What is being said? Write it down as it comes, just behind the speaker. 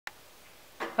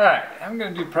Alright, I'm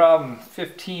going to do problem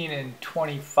 15 and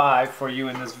 25 for you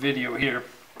in this video here.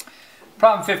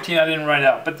 Problem 15 I didn't write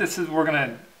out, but this is, we're going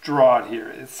to draw it here.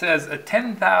 It says a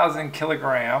 10,000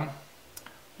 kilogram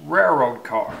railroad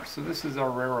car. So this is our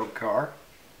railroad car.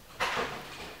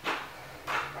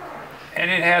 And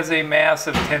it has a mass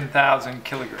of 10,000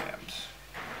 kilograms.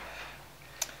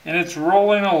 And it's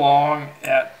rolling along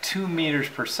at 2 meters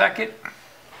per second.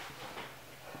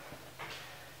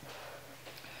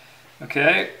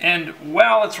 Okay, and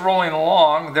while it's rolling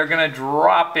along, they're going to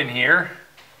drop in here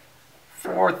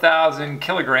 4,000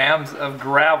 kilograms of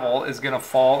gravel is going to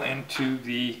fall into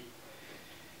the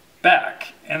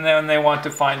back. And then they want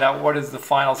to find out what is the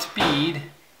final speed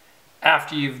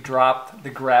after you've dropped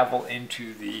the gravel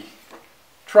into the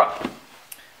truck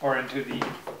or into the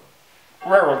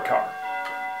railroad car.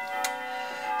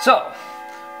 So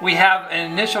we have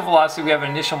an initial velocity, we have an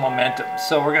initial momentum.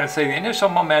 So we're going to say the initial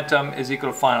momentum is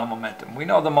equal to final momentum. We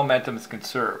know the momentum is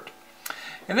conserved.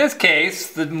 In this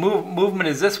case, the movement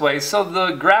is this way, so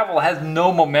the gravel has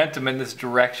no momentum in this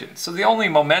direction. So the only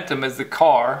momentum is the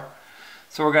car.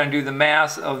 So we're going to do the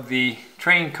mass of the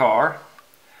train car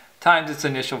times its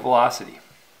initial velocity.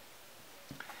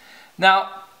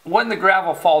 Now, when the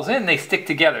gravel falls in, they stick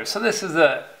together. So this is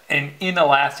an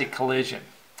inelastic collision.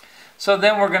 So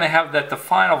then we're going to have that the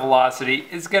final velocity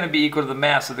is going to be equal to the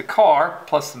mass of the car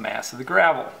plus the mass of the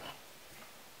gravel.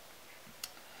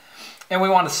 And we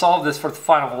want to solve this for the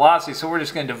final velocity, so we're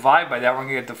just going to divide by that. We're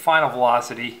going to get the final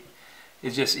velocity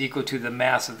is just equal to the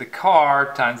mass of the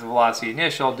car times the velocity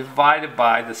initial divided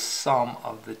by the sum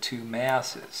of the two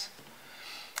masses.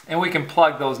 And we can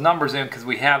plug those numbers in because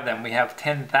we have them. We have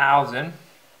 10,000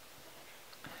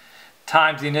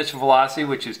 times the initial velocity,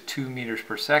 which is 2 meters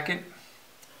per second,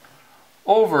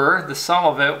 over the sum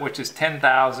of it, which is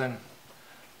 10,000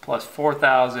 plus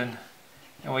 4,000,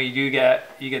 and what you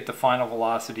get the final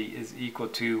velocity is equal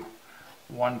to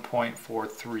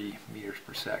 1.43 meters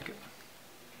per second.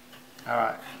 All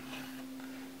right,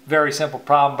 very simple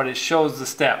problem, but it shows the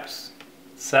steps.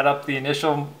 Set up the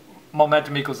initial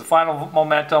momentum equals the final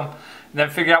momentum, and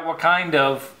then figure out what kind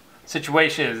of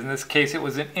situation it is. In this case, it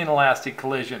was an inelastic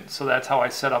collision, so that's how I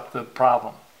set up the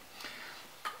problem.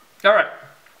 All right.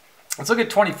 Let's look at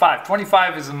 25.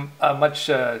 25 is a much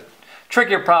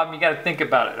trickier problem. You got to think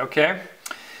about it, okay?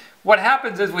 What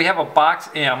happens is we have a box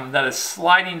M that is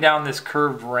sliding down this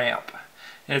curved ramp.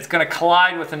 And it's going to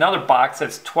collide with another box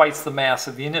that's twice the mass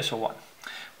of the initial one.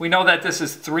 We know that this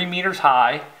is 3 meters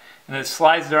high, and it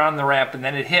slides down the ramp, and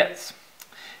then it hits.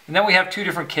 And then we have two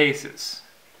different cases.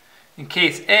 In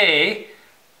case A,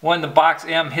 when the box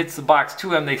M hits the box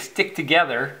 2M, they stick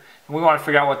together, and we want to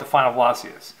figure out what the final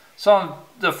velocity is. So in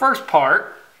the first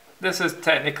part, this is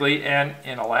technically an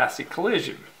inelastic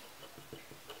collision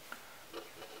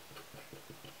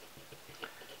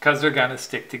because they're going to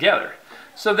stick together.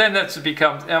 So then that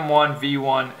becomes M1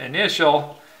 V1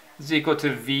 initial is equal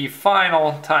to V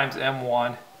final times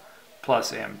M1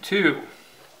 plus M2.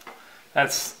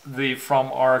 That's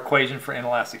from our equation for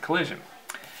inelastic collision.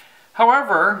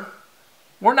 However,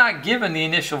 we're not given the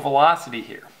initial velocity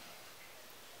here.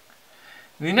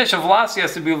 The initial velocity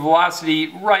has to be velocity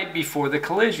right before the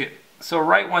collision. So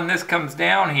right when this comes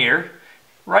down here,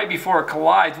 right before it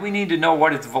collides, we need to know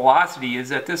what its velocity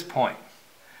is at this point.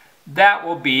 That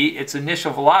will be its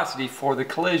initial velocity for the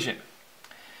collision.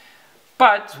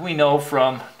 But we know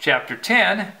from chapter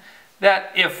 10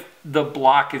 that if the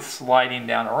block is sliding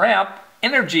down a ramp,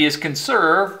 energy is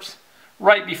conserved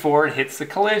right before it hits the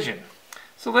collision.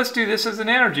 So let's do this as an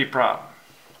energy problem.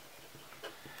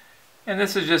 And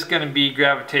this is just going to be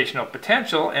gravitational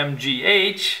potential,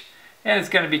 mgh, and it's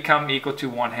going to become equal to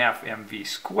 1/2 mv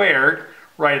squared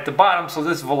right at the bottom. So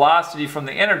this velocity from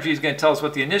the energy is going to tell us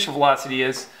what the initial velocity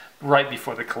is right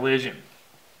before the collision.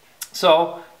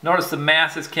 So notice the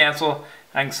masses cancel.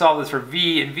 I can solve this for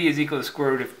v, and v is equal to the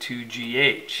square root of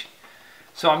 2gh.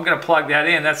 So I'm going to plug that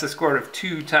in. That's the square root of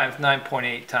 2 times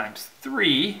 9.8 times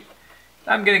 3.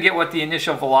 I'm going to get what the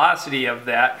initial velocity of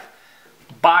that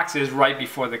box is right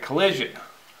before the collision.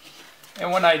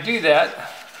 And when I do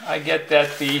that, I get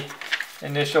that the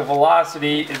initial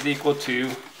velocity is equal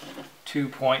to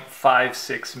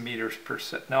 2.56 meters per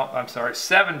second. No, I'm sorry,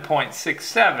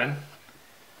 7.67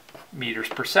 meters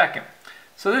per second.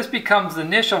 So this becomes the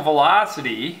initial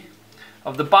velocity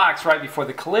of the box right before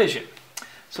the collision.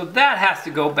 So that has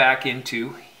to go back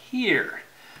into here.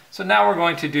 So now we're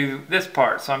going to do this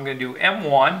part. So I'm going to do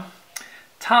M1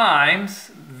 times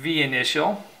V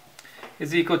initial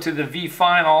is equal to the V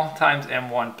final times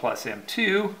M1 plus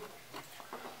M2.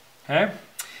 Okay.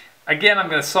 Again, I'm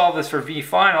going to solve this for V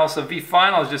final. So V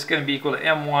final is just going to be equal to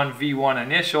M1 V1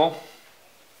 initial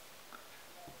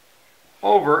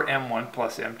over M1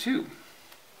 plus M2.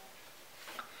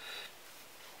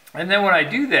 And then when I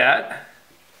do that,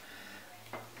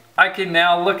 I can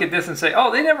now look at this and say,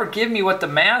 oh, they never give me what the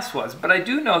mass was, but I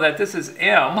do know that this is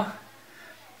M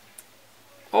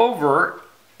over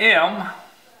M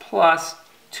plus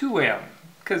 2M,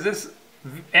 because this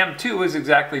M2 is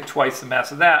exactly twice the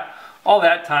mass of that, all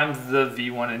that times the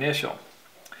V1 initial.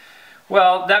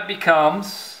 Well, that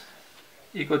becomes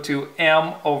equal to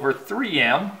M over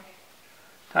 3M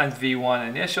times V1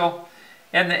 initial.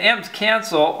 And the M's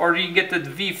cancel, or you get the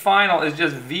V final is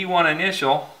just V1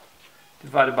 initial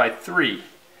divided by 3,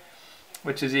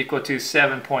 which is equal to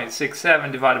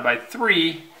 7.67 divided by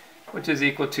 3, which is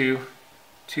equal to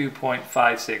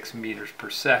 2.56 meters per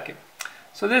second.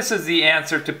 So this is the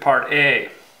answer to part A,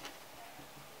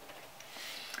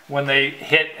 when they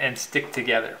hit and stick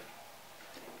together.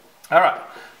 All right,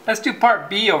 let's do part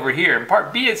B over here. In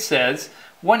part B it says,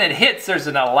 when it hits, there's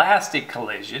an elastic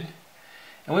collision.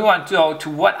 And we want to know to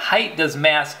what height does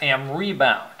mass m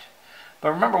rebound.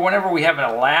 But remember, whenever we have an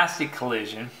elastic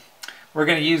collision, we're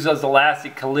going to use those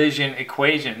elastic collision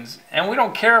equations. And we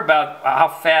don't care about how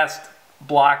fast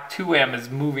block 2m is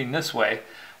moving this way.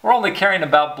 We're only caring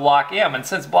about block m. And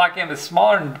since block m is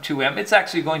smaller than 2m, it's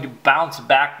actually going to bounce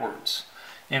backwards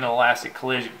in an elastic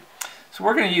collision. So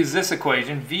we're going to use this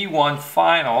equation. V1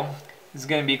 final is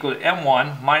going to be equal to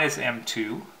m1 minus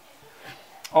m2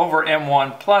 over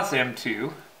m1 plus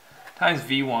m2 times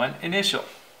v1 initial.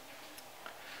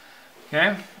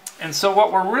 Okay, and so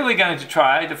what we're really going to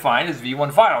try to find is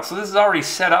v1 final. So this is already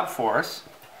set up for us.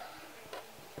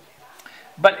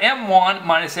 But m1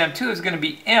 minus m2 is going to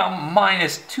be m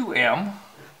minus 2m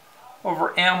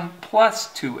over m plus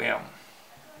 2m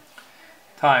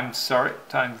times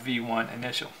v1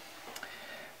 initial.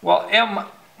 Well, m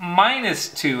minus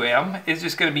 2m is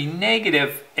just going to be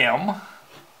negative m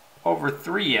over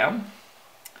 3m,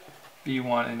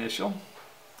 v1 initial.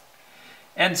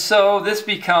 And so this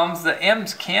becomes, the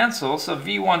m's cancel, so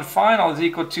v1 final is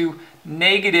equal to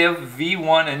negative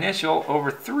v1 initial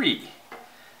over 3.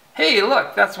 Hey,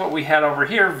 look, that's what we had over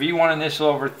here, v1 initial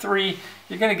over 3.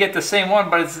 You're going to get the same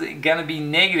one, but it's going to be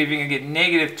negative. You're going to get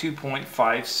negative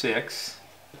 2.56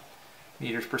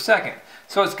 meters per second.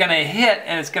 So it's going to hit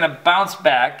and it's going to bounce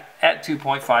back at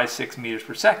 2.56 meters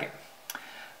per second.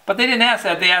 But they didn't ask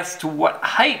that. They asked to what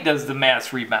height does the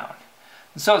mass rebound.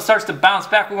 And so it starts to bounce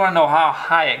back. We want to know how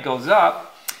high it goes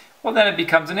up. Well, then it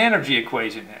becomes an energy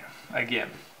equation there again.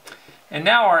 And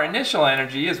now our initial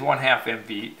energy is 1/2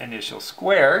 mv initial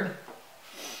squared.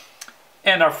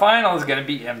 And our final is going to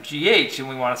be mgh. And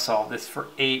we want to solve this for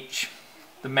h.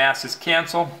 The masses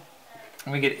cancel.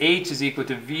 And we get h is equal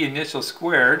to v initial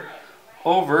squared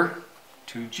over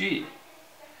 2g.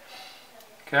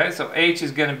 Okay, so h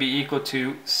is going to be equal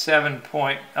to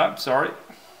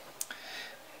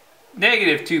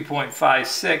negative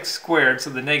 2.56 squared, so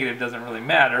the negative doesn't really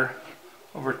matter,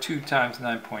 over 2 times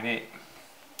 9.8.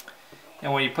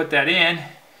 And when you put that in,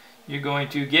 you're going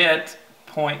to get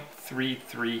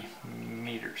 0.33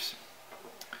 meters.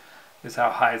 Is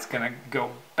how high it's going to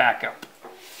go back up.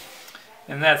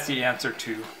 And that's the answer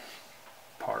to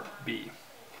part B.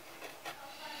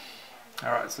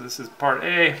 All right, so this is part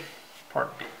A.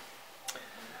 Part B.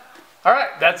 All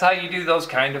right, that's how you do those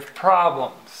kind of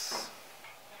problems.